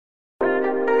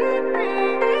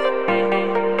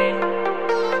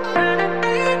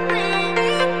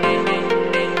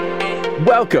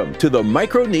Welcome to the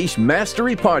Micro Niche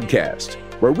Mastery Podcast,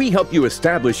 where we help you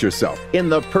establish yourself in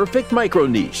the perfect micro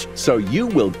niche so you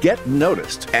will get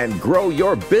noticed and grow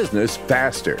your business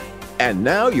faster. And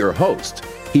now your host.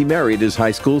 He married his high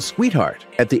school sweetheart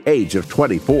at the age of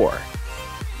 24.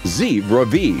 Ziv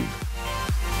Raviv.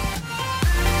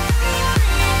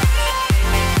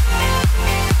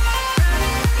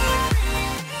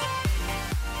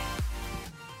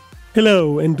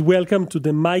 Hello and welcome to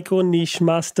the Micro Niche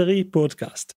Mastery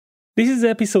Podcast. This is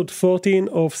episode 14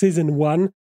 of season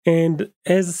 1, and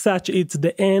as such it's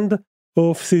the end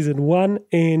of season 1,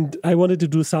 and I wanted to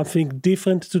do something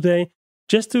different today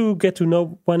just to get to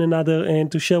know one another and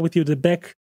to share with you the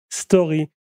back story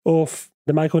of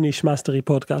the Micro Niche Mastery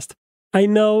Podcast. I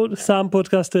know some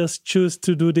podcasters choose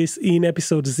to do this in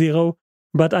episode 0,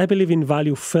 but I believe in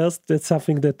value first. That's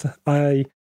something that I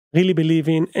really believe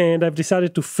in, and I've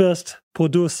decided to first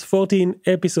produce 14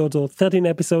 episodes or 13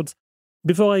 episodes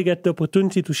before I get the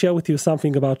opportunity to share with you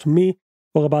something about me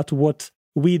or about what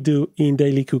we do in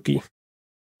Daily Cookie.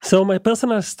 So my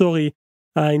personal story,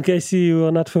 in case you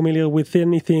are not familiar with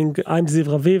anything, I'm Ziv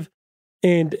Raviv,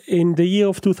 and in the year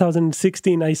of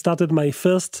 2016 I started my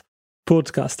first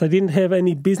podcast. I didn't have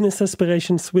any business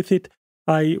aspirations with it.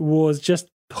 I was just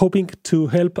hoping to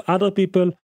help other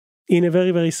people in a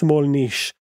very, very small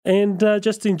niche, and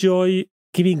just enjoy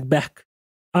giving back.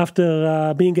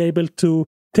 After being able to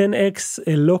 10x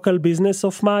a local business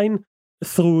of mine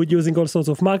through using all sorts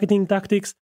of marketing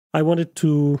tactics, I wanted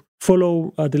to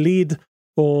follow the lead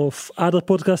of other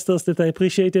podcasters that I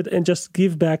appreciated and just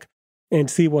give back and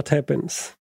see what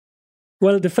happens.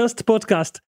 Well, the first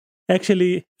podcast,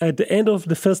 actually at the end of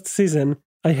the first season,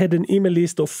 I had an email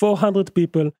list of 400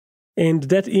 people, and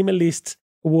that email list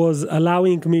was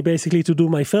allowing me basically to do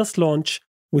my first launch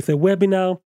with a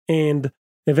webinar and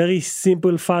a very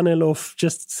simple funnel of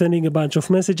just sending a bunch of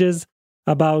messages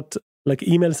about, like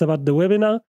emails about the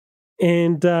webinar,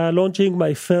 and launching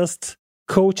my first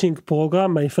coaching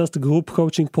program, my first group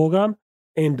coaching program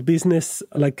and business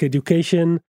like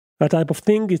education, that type of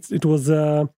thing. It was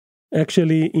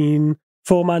actually in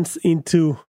 4 months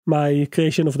into my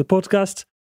creation of the podcast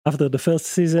after the first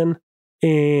season.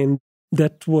 And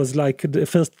that was like the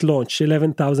first launch,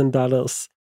 $11,000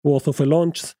 worth of a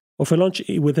launch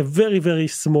with a very, very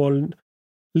small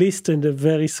list and a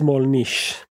very small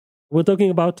niche. We're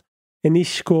talking about a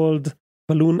niche called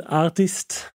Balloon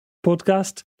Artist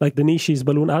Podcast. Like the niche is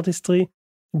balloon artistry.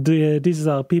 These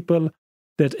are people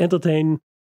that entertain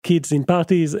kids in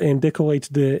parties and decorate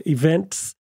the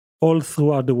events all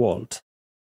throughout the world.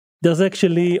 There's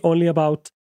actually only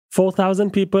about 4,000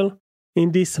 people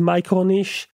in this micro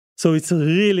niche, so it's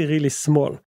really, really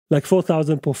small. Like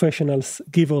 4,000 professionals,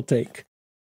 give or take.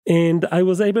 And I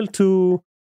was able to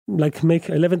like make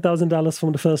 $11,000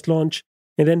 from the first launch,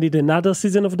 and then did another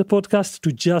season of the podcast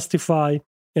to justify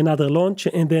another launch.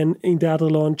 And then in the other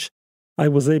launch, I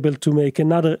was able to make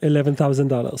another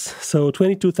 $11,000. So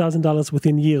 $22,000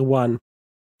 within year 1.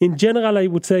 In general, I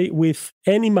would say with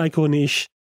any micro niche,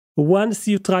 once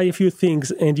you try a few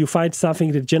things and you find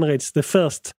something that generates the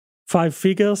first 5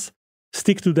 figures,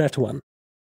 stick to that one.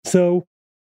 So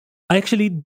I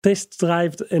actually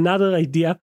test-drived another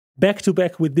idea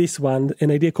back-to-back with this one,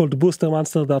 an idea called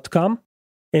Boostermonster.com.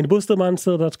 And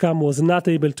Boostermonster.com was not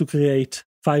able to create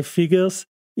 5 figures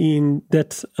in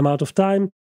that amount of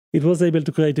time. It was able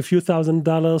to create a few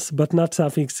 $1,000s, but not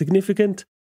something significant.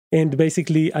 And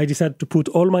basically, I decided to put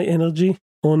all my energy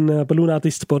on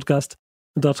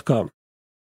balloonartistpodcast.com.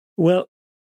 Well,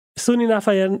 soon enough,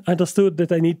 I understood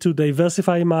that I need to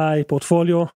diversify my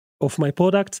portfolio of my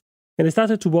products. And I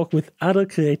started to work with other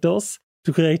creators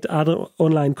to create other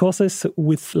online courses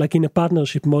with like in a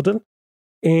partnership model.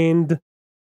 And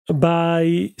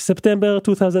by September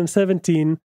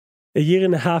 2017, a year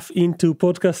and a half into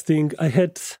podcasting, I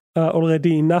had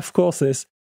already enough courses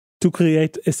to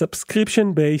create a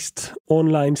subscription-based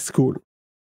online school.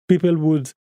 People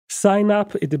would sign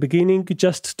up at the beginning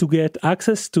just to get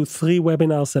access to 3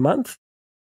 webinars a month.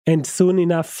 And soon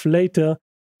enough later,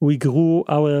 we grew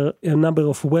our number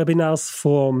of webinars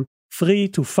from 3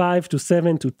 to 5 to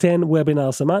 7 to 10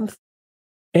 webinars a month.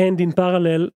 And in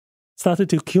parallel, started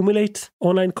to accumulate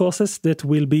online courses that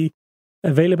will be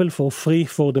available for free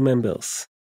for the members.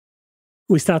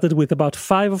 We started with about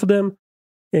 5 of them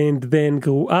and then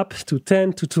grew up to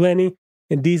 10 to 20.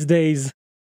 And these days,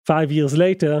 5 years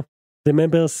later, the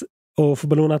members of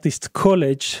Balloon Artist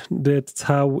College, that's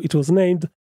how it was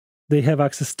named, they have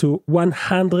access to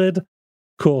 100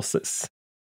 courses.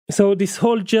 So this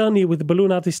whole journey with the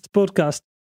Balloon Artist Podcast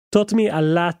taught me a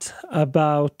lot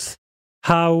about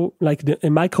how like a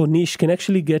micro niche can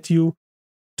actually get you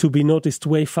to be noticed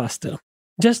way faster.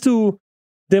 just to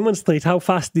demonstrate how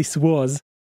fast this was,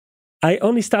 I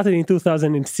only started in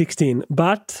 2016,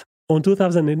 but on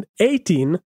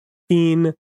 2018,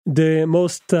 in the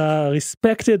most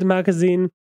respected magazine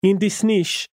in this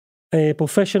niche, a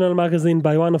professional magazine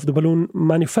by one of the balloon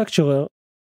manufacturers,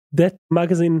 that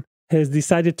magazine has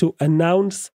decided to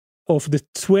announce of the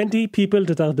 20 people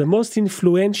that are the most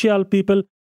influential people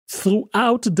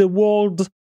throughout the world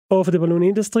of the balloon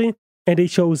industry, and they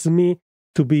chose me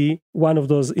to be one of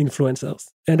those influencers.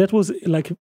 And that was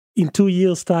like in 2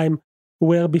 years' time,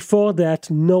 where before that,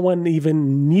 no one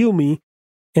even knew me.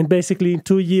 And basically in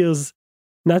 2 years,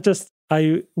 not just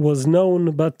I was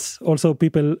known, but also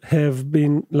people have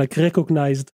been like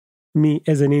recognized me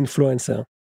as an influencer.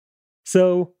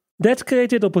 So that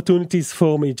created opportunities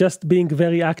for me, just being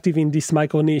very active in this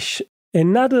micro niche.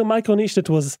 Another micro niche that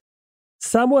was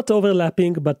somewhat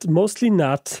overlapping, but mostly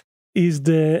not, is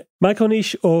the micro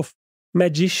niche of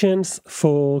magicians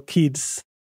for kids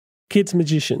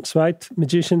magicians, right?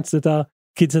 Magicians that are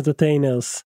kids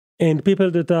entertainers and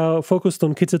people that are focused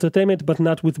on kids entertainment, but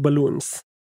not with balloons.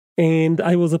 And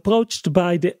I was approached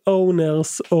by the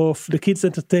owners of the Kids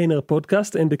Entertainer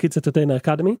podcast and the Kids Entertainer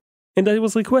Academy, and I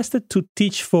was requested to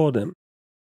teach for them,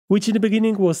 which in the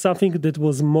beginning was something that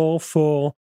was more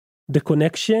for the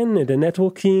connection and the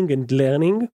networking and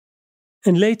learning.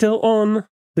 And later on,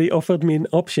 they offered me an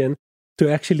option to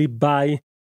actually buy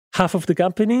half of the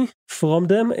company from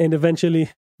them and eventually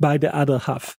buy the other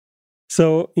half.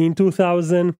 So in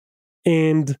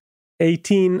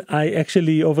 2018, I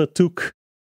actually overtook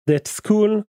that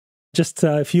school just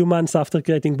a few months after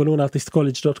creating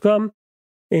balloonartistcollege.com.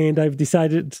 And I've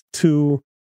decided to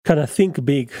kind of think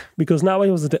big, because now I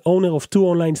was the owner of 2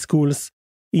 online schools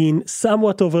in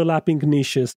somewhat overlapping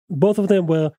niches. Both of them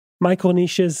were micro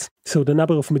niches. So the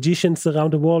number of magicians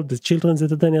around the world, the children's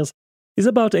entertainers, is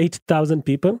about 8,000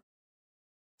 people.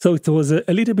 So it was a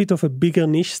little bit of a bigger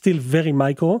niche, still very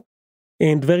micro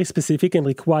and very specific and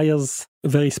requires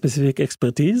very specific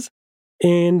expertise.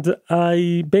 And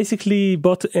I basically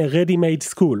bought a ready-made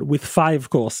school with 5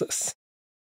 courses.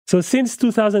 So since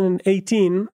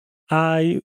 2018,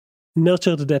 I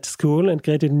nurtured that school and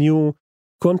created new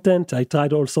content. I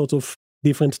tried all sorts of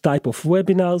different type of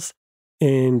webinars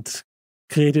and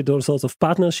created all sorts of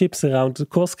partnerships around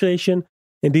course creation.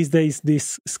 And these days,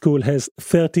 this school has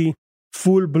 30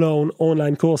 full-blown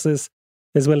online courses,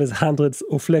 as well as hundreds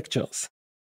of lectures,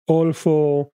 all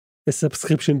for a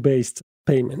subscription-based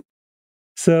payment.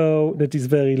 So that is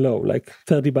very low, like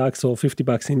 $30 or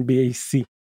 $50 in BAC.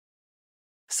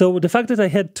 So the fact that I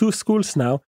had 2 schools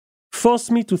now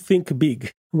forced me to think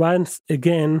big. Once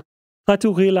again, try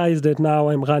to realize that now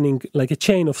I'm running like a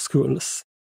chain of schools.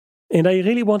 And I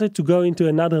really wanted to go into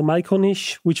another micro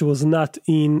niche, which was not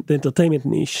in the entertainment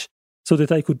niche, so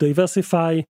that I could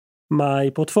diversify my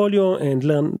portfolio and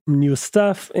learn new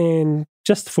stuff and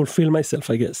just fulfill myself,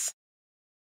 I guess.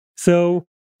 So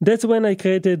that's when I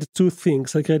created 2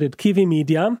 things. I created Kiwi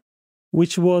Media,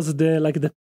 which was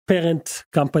the parent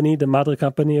company, the mother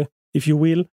company, if you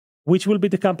will, which will be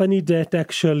the company that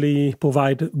actually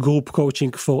provide group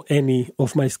coaching for any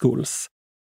of my schools.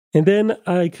 And then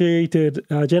I created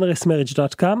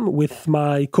generousmarriage.com with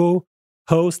my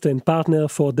co-host and partner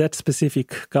for that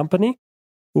specific company,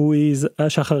 who is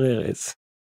Shachar Erez.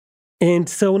 And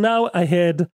so now I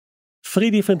had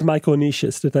 3 different micro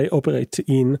niches that I operate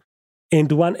in,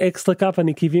 and 1 extra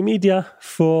company, Kiwi Media,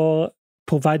 for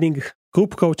providing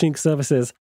group coaching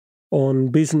services on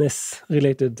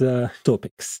business-related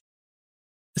topics.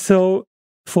 So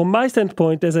from my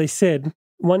standpoint, as I said,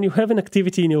 when you have an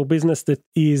activity in your business that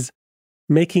is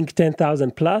making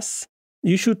 10,000 plus,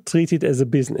 you should treat it as a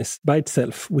business by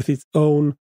itself with its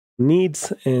own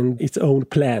needs and its own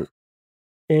plan.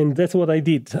 And that's what I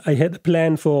did. I had a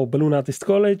plan for Balloon Artist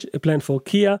College, a plan for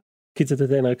Kia, Kids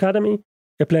Entertainer Academy,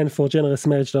 a plan for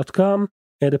generousmarriage.com,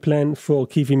 and a plan for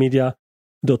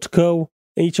kiwimedia.co.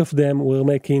 Each of them were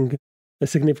making a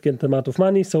significant amount of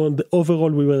money. So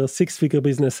overall, we were a 6-figure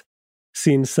business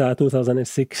since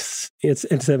 2006 and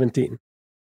 2017.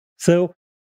 So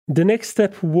the next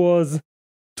step was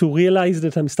to realize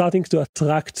that I'm starting to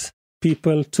attract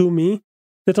people to me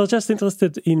that are just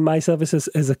interested in my services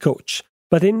as a coach,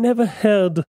 but they never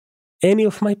heard any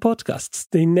of my podcasts.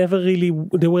 They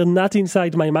were not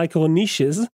inside my micro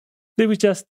niches. They were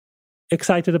just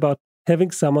excited about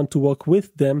having someone to work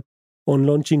with them on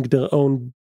launching their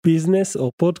own business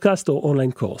or podcast or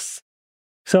online course.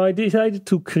 So I decided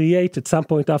to create at some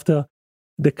point after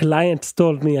the clients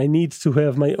told me I need to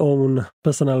have my own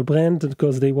personal brand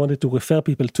because they wanted to refer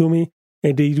people to me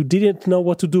and they didn't know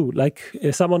what to do. Like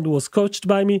someone who was coached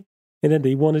by me and then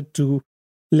they wanted to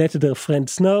let their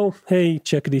friends know, hey,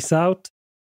 check this out.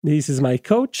 This is my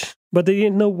coach. But they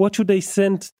didn't know what should they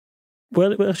send.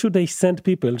 Where should they send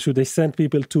people? Should they send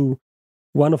people to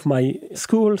one of my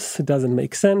schools? It doesn't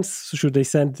make sense. Should they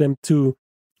send them to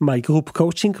my group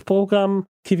coaching program,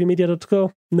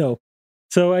 kivimedia.co? No.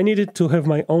 So I needed to have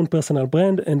my own personal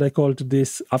brand, and I called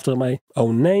this after my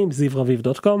own name,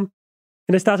 zivraviv.com.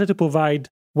 And I started to provide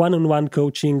one-on-one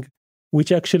coaching,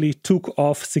 which actually took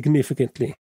off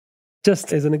significantly.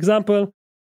 Just as an example,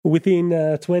 within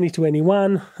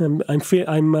 2021,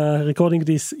 I'm recording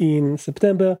this in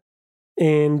September,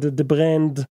 and the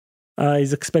brand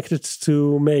is expected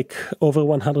to make over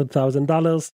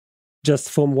 $100,000 just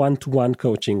from one-to-one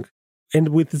coaching. And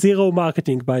with zero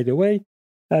marketing, by the way,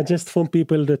 just from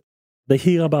people that they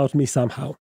hear about me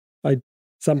somehow. I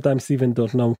sometimes even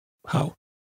don't know how.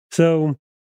 So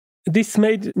this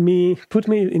put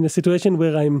me in a situation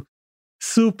where I'm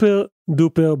super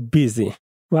duper busy,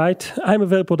 right? I'm a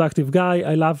very productive guy.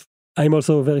 I'm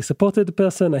also a very supported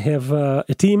person. I have a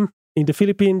team in the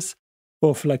Philippines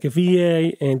of like a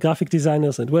VA and graphic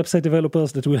designers and website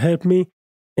developers that will help me,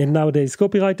 and nowadays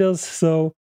copywriters.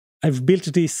 So I've built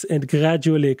this and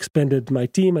gradually expanded my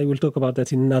team. I will talk about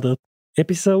that in another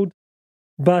episode.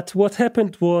 But what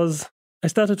happened was I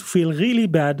started to feel really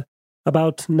bad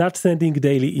about not sending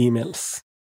daily emails.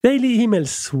 Daily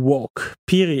emails work,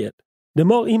 period. The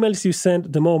more emails you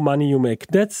send, the more money you make.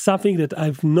 That's something that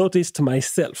I've noticed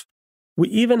myself. We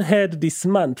even had this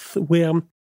month where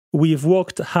we've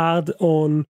worked hard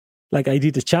on, like I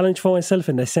did a challenge for myself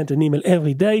and I sent an email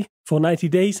every day for 90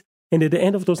 days. And at the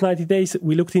end of those 90 days,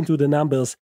 we looked into the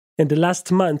numbers. And the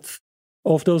last month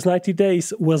of those 90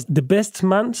 days was the best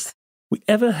month we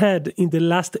ever had in the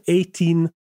last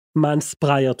 18 months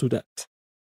prior to that.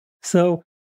 So,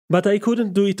 but I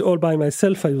couldn't do it all by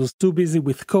myself. I was too busy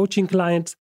with coaching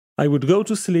clients. I would go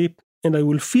to sleep and I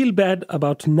would feel bad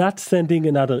about not sending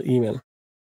another email.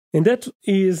 And that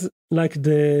is like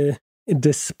the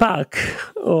spark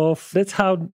of, that's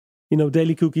how,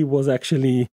 Daily Cookie was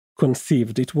actually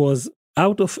conceived. It was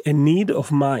out of a need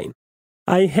of mine.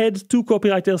 I had 2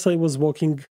 copywriters I was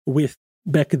working with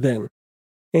back then.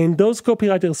 And those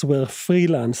copywriters were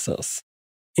freelancers.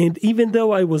 And even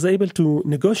though I was able to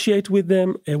negotiate with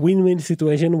them a win-win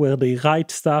situation where they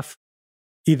write stuff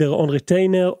either on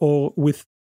retainer or with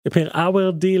a per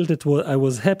hour deal that I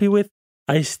was happy with,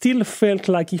 I still felt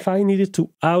like if I needed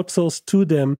to outsource to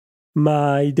them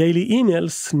my daily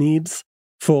emails needs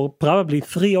for probably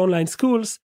 3 online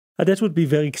schools, that would be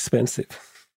very expensive.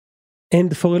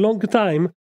 And for a long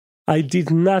time, I did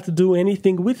not do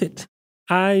anything with it.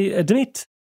 I admit,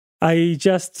 I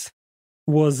just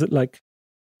was like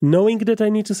knowing that I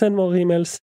need to send more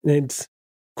emails and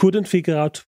couldn't figure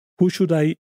out who should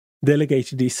I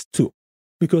delegate this to.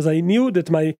 Because I knew that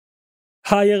my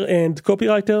higher end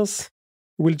copywriters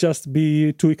will just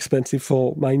be too expensive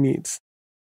for my needs.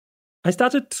 I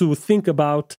started to think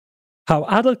about how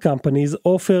other companies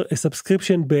offer a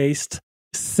subscription-based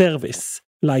service,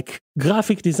 like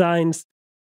graphic designs.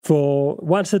 For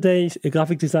once a day, a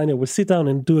graphic designer will sit down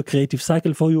and do a creative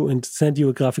cycle for you and send you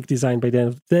a graphic design by the end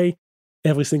of the day,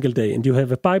 every single day. And you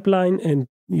have a pipeline and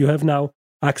you have now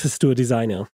access to a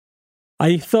designer.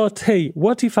 I thought, hey,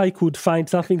 what if I could find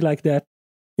something like that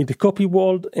in the copy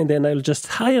world and then I'll just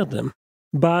hire them?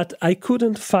 But I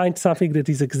couldn't find something that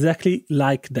is exactly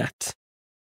like that.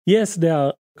 Yes, there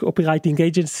are copywriting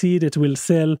agencies that will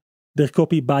sell their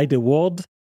copy by the word,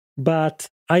 but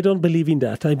I don't believe in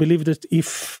that. I believe that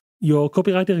if your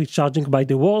copywriter is charging by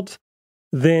the word,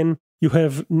 then you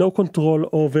have no control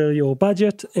over your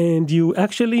budget and you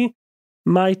actually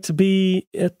might be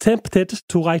tempted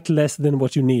to write less than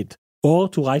what you need or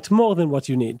to write more than what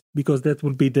you need, because that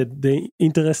will be the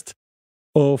interest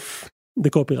of the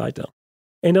copywriter.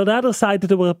 And on the other side,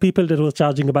 there were people that were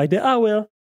charging by the hour,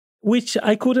 which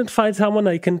I couldn't find someone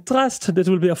I can trust that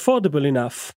will be affordable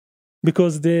enough,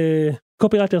 because the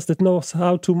copywriters that know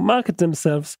how to market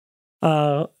themselves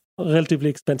are relatively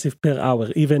expensive per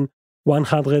hour, even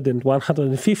 $100 and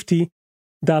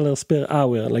 $150 per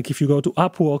hour. Like if you go to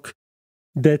Upwork,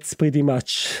 that's pretty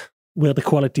much where the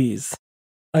quality is.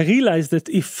 I realized that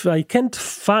if I can't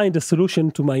find a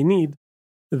solution to my need,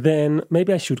 then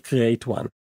maybe I should create one.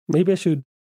 Maybe I should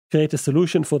create a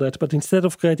solution for that. But instead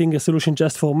of creating a solution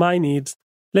just for my needs,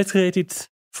 let's create it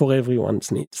for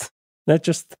everyone's needs. Let's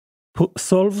just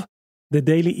solve the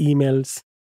daily emails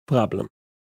problem.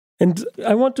 And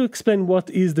I want to explain what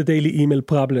is the daily email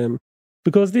problem,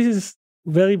 because this is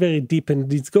very, very deep,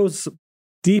 and it goes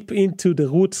deep into the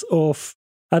roots of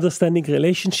understanding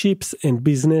relationships and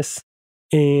business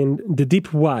and the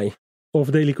deep why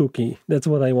of Daily Cookie. That's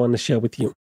what I want to share with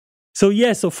you. So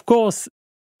yes, of course,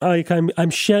 I'm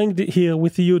sharing here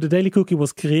with you, the Daily Cookie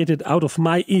was created out of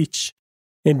my itch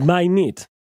and my need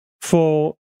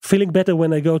for feeling better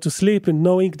when I go to sleep and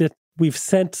knowing that we've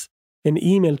sent an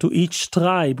email to each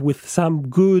tribe with some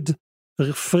good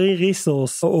free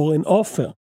resource or an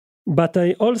offer. But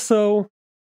I also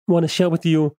want to share with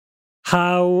you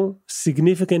how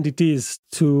significant it is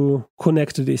to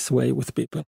connect this way with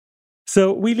people.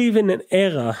 So we live in an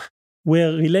era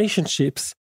where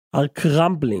relationships are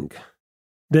crumbling.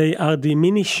 They are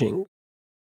diminishing.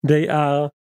 We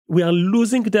are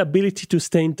losing the ability to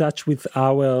stay in touch with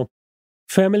our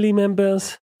family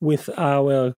members, with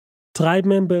our tribe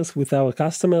members, with our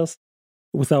customers,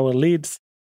 with our leads.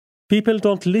 People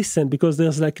don't listen because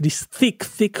there's like this thick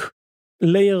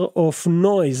layer of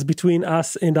noise between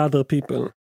us and other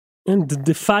people. And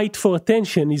the fight for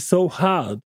attention is so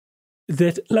hard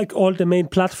that like all the main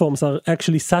platforms are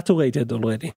actually saturated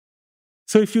already.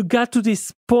 So if you got to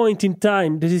this point in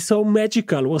time that is so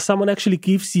magical where someone actually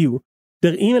gives you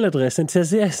their email address and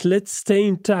says, yes, let's stay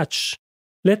in touch,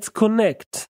 let's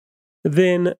connect,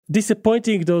 then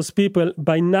disappointing those people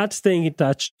by not staying in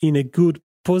touch in a good,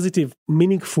 positive,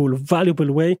 meaningful,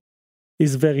 valuable way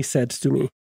is very sad to me.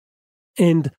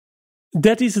 And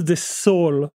that is the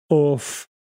soul of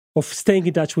staying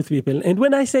in touch with people. And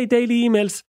when I say daily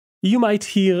emails, you might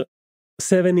hear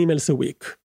 7 emails a week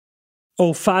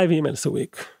or 5 emails a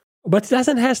week. But it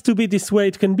doesn't have to be this way.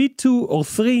 It can be 2 or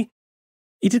 3.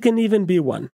 It can even be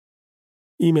 1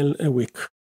 email a week.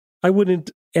 I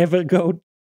wouldn't ever go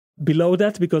below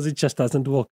that because it just doesn't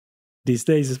work these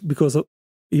days because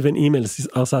even emails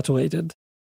are saturated.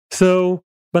 So,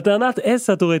 but they're not as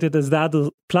saturated as the other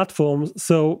platforms.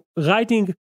 So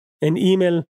writing an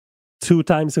email 2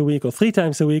 times a week or 3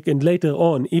 times a week, and later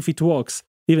on, if it works,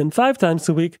 even 5 times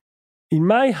a week, in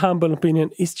my humble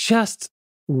opinion, is just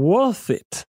worth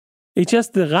it. It's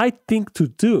just the right thing to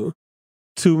do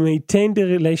to maintain the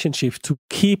relationship, to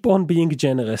keep on being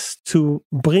generous, to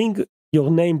bring your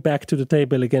name back to the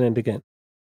table again and again.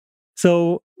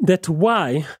 So that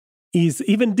why is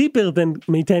even deeper than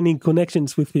maintaining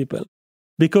connections with people.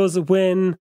 Because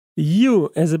when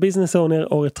you, as a business owner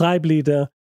or a tribe leader,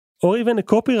 or even a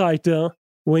copywriter,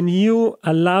 when you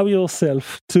allow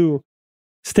yourself to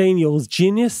stay in your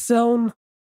genius zone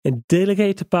and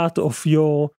delegate a part of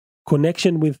your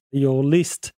connection with your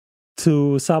list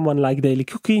to someone like Daily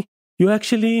Cookie,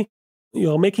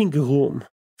 you're making room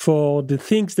for the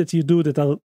things that you do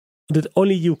that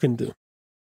only you can do.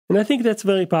 And I think that's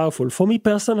very powerful. For me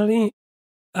personally,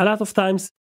 a lot of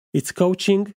times it's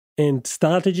coaching and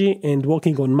strategy and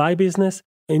working on my business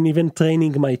and even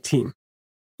training my team.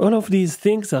 All of these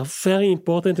things are very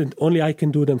important and only I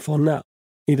can do them for now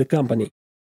in the company.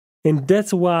 And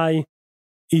that's why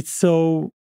it's so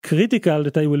critical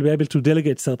that I will be able to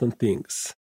delegate certain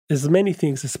things, as many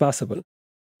things as possible.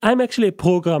 I'm actually a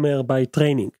programmer by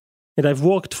training, and I've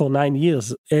worked for 9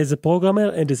 years as a programmer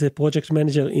and as a project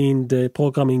manager in the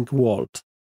programming world.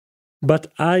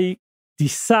 But I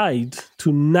decide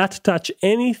to not touch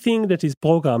anything that is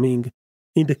programming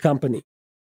in the company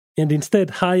and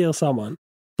instead hire someone,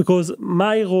 because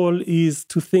my role is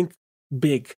to think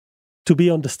big, to be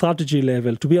on the strategy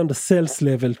level, to be on the sales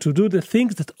level, to do the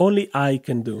things that only I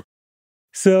can do.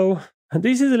 So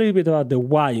this is a little bit about the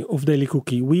why of Daily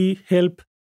Cookie. We help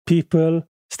people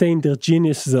stay in their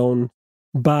genius zone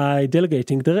by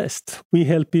delegating the rest. We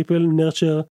help people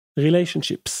nurture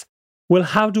relationships. Well,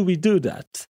 how do we do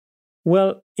that?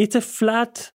 Well, it's a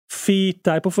flat fee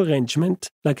type of arrangement,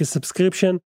 like a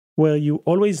subscription where you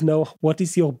always know what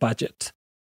is your budget.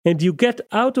 And you get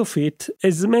out of it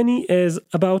as many as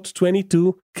about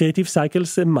 22 creative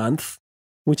cycles a month,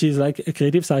 which is like a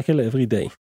creative cycle every day.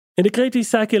 And a creative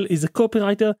cycle is a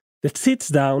copywriter that sits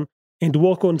down and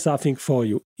work on something for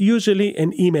you, usually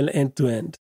an email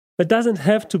end-to-end. It doesn't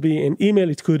have to be an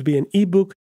email. It could be an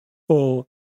ebook or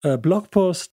a blog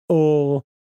post or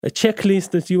a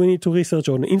checklist that you need to research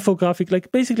or an infographic,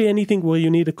 like basically anything where you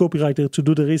need a copywriter to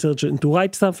do the research and to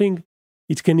write something.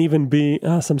 It can even be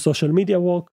some social media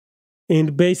work.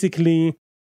 And basically,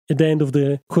 at the end of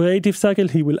the creative cycle,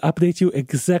 he will update you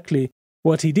exactly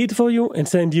what he did for you and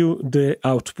send you the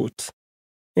output.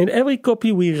 And every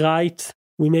copy we write,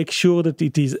 we make sure that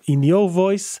it is in your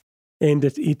voice and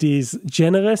that it is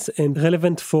generous and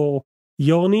relevant for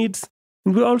your needs.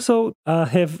 And we also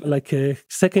have like a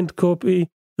second copy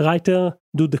writer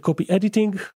do the copy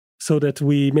editing so that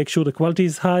we make sure the quality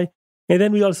is high. And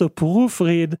then we also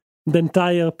proofread the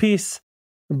entire piece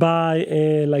by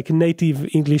a like native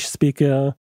English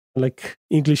speaker, like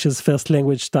English as first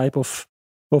language type of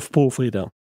proofreader.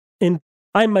 And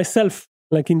I myself,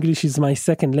 like English is my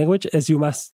second language, as you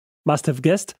must must-have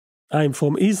guest. I'm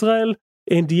from Israel,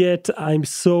 and yet I'm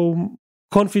so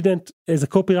confident as a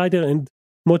copywriter and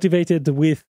motivated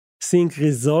with seeing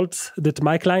results that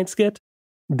my clients get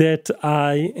that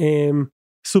I am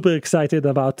super excited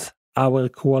about our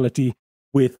quality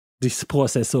with this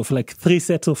process of like 3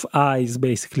 sets of eyes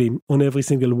basically on every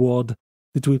single word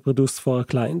that we produce for our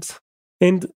clients.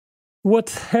 And what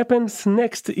happens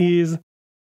next is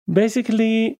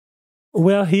basically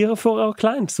we are here for our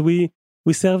clients. We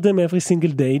serve them every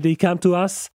single day. They come to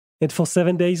us, and for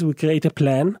 7 days we create a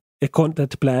plan, a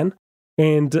content plan,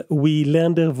 and we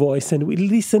learn their voice and we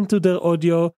listen to their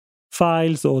audio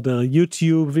files or their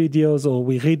YouTube videos, or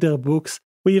we read their books.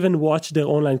 We even watch their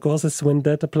online courses when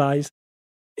that applies.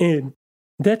 And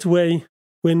that way,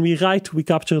 when we write, we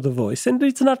capture the voice. And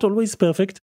it's not always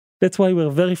perfect. That's why we're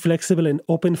very flexible and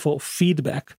open for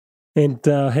feedback, and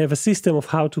have a system of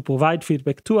how to provide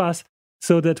feedback to us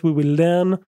so that we will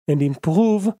learn and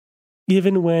improve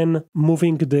even when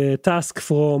moving the task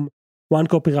from one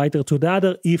copywriter to the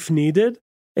other if needed.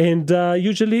 And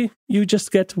usually you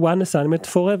just get one assignment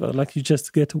forever, like you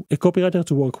just get a copywriter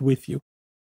to work with you.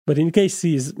 But in case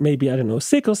he's maybe,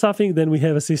 sick or something, then we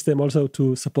have a system also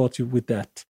to support you with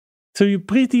that. So you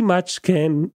pretty much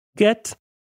can get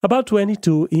about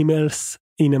 22 emails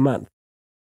in a month.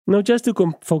 Now, just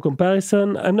for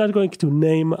comparison, I'm not going to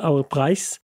name our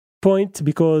price point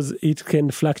because it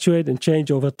can fluctuate and change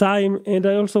over time. And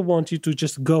I also want you to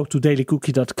just go to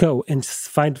dailycookie.co and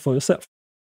find for yourself.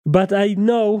 But I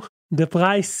know the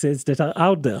prices that are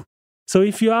out there. So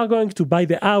if you are going to buy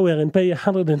the hour and pay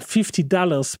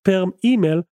 $150 per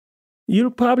email,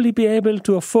 you'll probably be able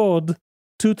to afford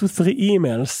 2 to 3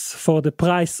 emails for the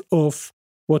price of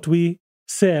what we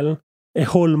sell a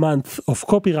whole month of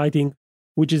copywriting,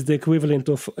 which is the equivalent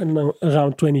of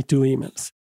around 22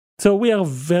 emails. So we are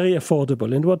very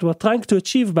affordable. And what we're trying to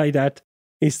achieve by that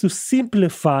is to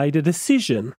simplify the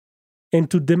decision and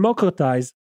to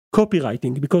democratize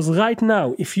copywriting. Because right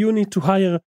now, if you need to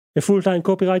hire a full-time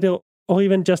copywriter or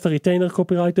even just a retainer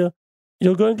copywriter,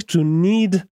 you're going to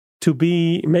need to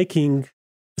be making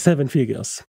 7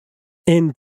 figures.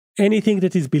 And anything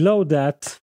that is below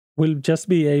that will just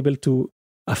be able to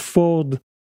afford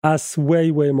us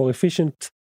way, way more efficient.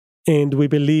 And we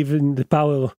believe in the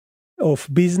power of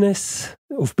businesses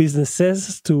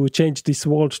to change this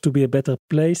world to be a better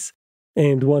place,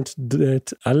 and want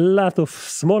that a lot of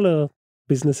smaller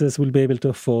businesses will be able to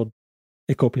afford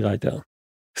a copywriter.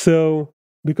 So,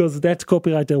 because that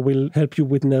copywriter will help you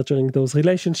with nurturing those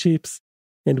relationships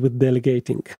and with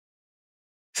delegating.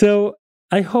 So,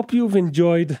 I hope you've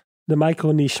enjoyed the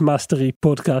Micro Niche Mastery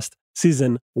Podcast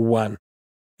Season 1.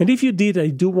 And if you did, I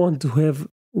do want to have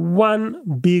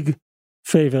one big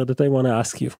favor that I want to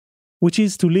ask you, which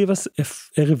is to leave us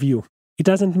a review. It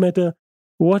doesn't matter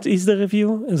what is the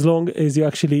review, as long as you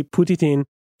actually put it in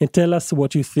and tell us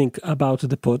what you think about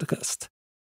the podcast.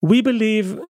 We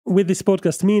believe with this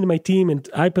podcast, me and my team, and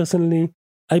I personally,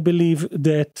 I believe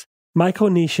that micro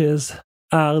niches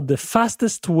are the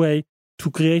fastest way to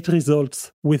create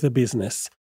results with a business.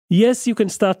 Yes, you can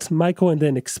start micro and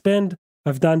then expand.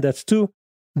 I've done that too.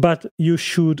 But you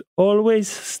should always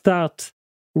start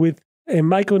with a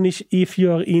micro niche if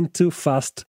you are into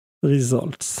fast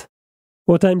results.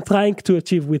 What I'm trying to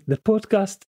achieve with the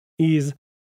podcast is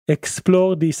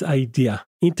explore this idea.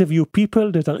 Interview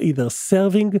people that are either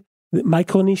serving the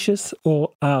micro niches or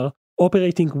are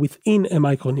operating within a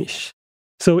micro niche.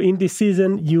 So in this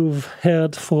season, you've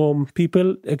heard from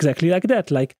people exactly like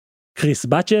that, like Chris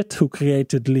Batchett, who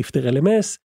created Lifter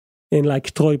LMS, and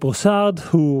like Troy Broussard,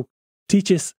 who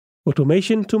teaches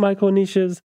automation to micro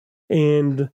niches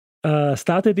and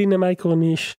started in a micro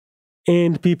niche,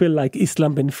 and people like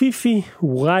Islam Ben Fifi,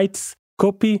 who writes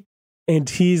copy, and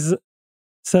his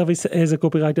service as a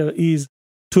copywriter is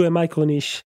to a micro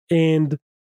niche, and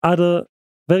other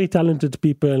very talented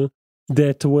people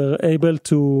that were able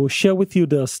to share with you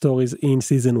their stories in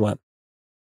season 1.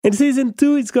 And season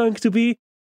 2 is going to be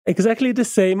exactly the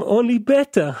same, only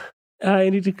better.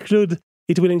 And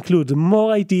it will include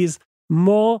more ideas,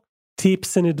 more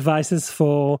tips and advices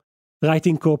for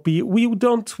writing copy. We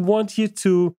don't want you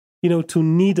to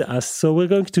need us. So we're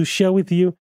going to share with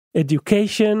you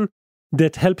education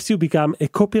that helps you become a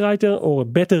copywriter or a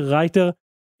better writer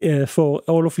for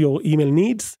all of your email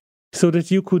needs, so that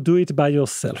you could do it by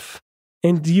yourself.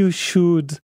 And you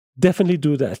should definitely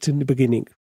do that in the beginning.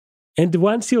 And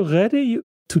once you're ready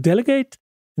to delegate,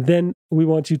 then we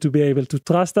want you to be able to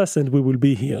trust us, and we will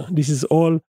be here. This is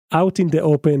all out in the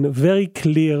open, very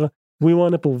clear. We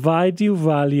want to provide you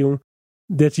value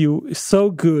that you so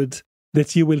good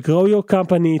that you will grow your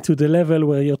company to the level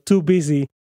where you're too busy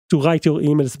to write your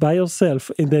emails by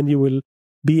yourself, and then you will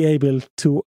be able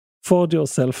to afford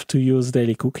yourself to use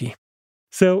Daily Cookie.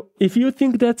 So if you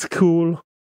think that's cool,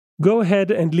 go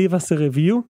ahead and leave us a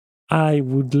review. I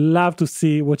would love to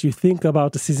see what you think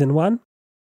about the season 1.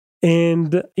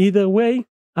 And either way,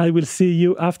 I will see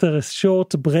you after a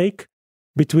short break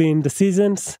between the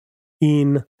seasons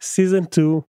in season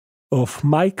 2 of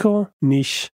Micro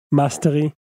Niche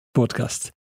Mastery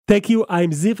Podcast. Thank you.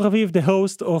 I'm Ziv Raviv, the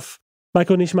host of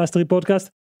Micro Niche Mastery Podcast,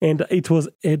 and it was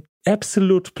an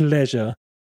absolute pleasure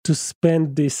to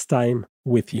spend this time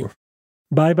with you.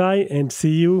 Bye-bye and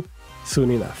see you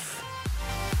soon enough.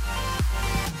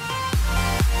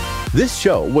 This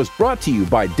show was brought to you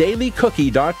by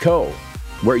dailycookie.co,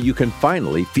 where you can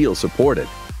finally feel supported.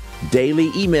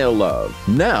 Daily email love,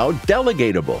 now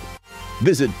delegatable.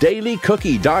 Visit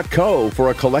dailycookie.co for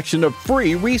a collection of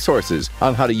free resources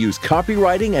on how to use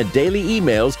copywriting and daily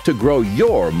emails to grow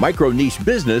your micro niche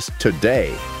business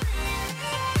today.